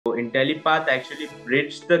Intellipaat actually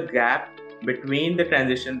bridged the gap between the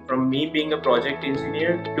transition from me being a project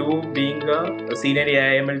engineer to being a senior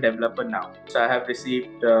AI/ML developer now. So I have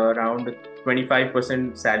received around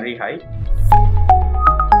 25% salary hike.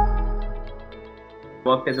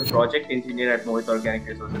 Worked as a project engineer at Mohit Organic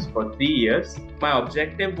Resources for 3 years. My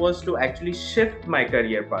objective was to actually shift my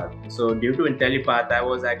career path. So due to Intellipaat, I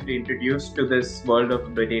was actually introduced to this world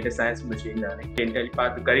of data science and machine learning.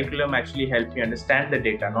 Intellipaat, the curriculum actually helped me understand the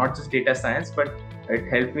data, not just data science, but it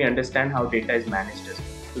helped me understand how data is managed as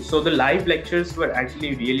well. So the live lectures were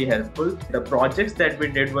actually really helpful. The projects that we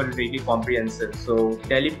did were really comprehensive. So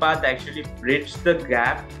Intellipaat actually bridged the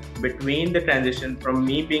gap between the transition from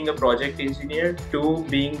me being a project engineer to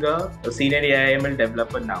being a senior AI/ML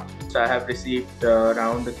developer now. So I have received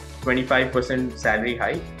around 25% salary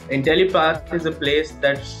hike. Intellipaat is a place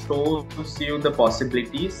that shows you the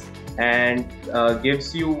possibilities and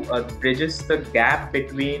gives you bridges the gap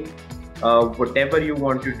between whatever you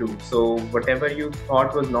want to do. So whatever you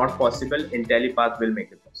thought was not possible, Intellipaat will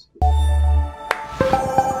make it possible.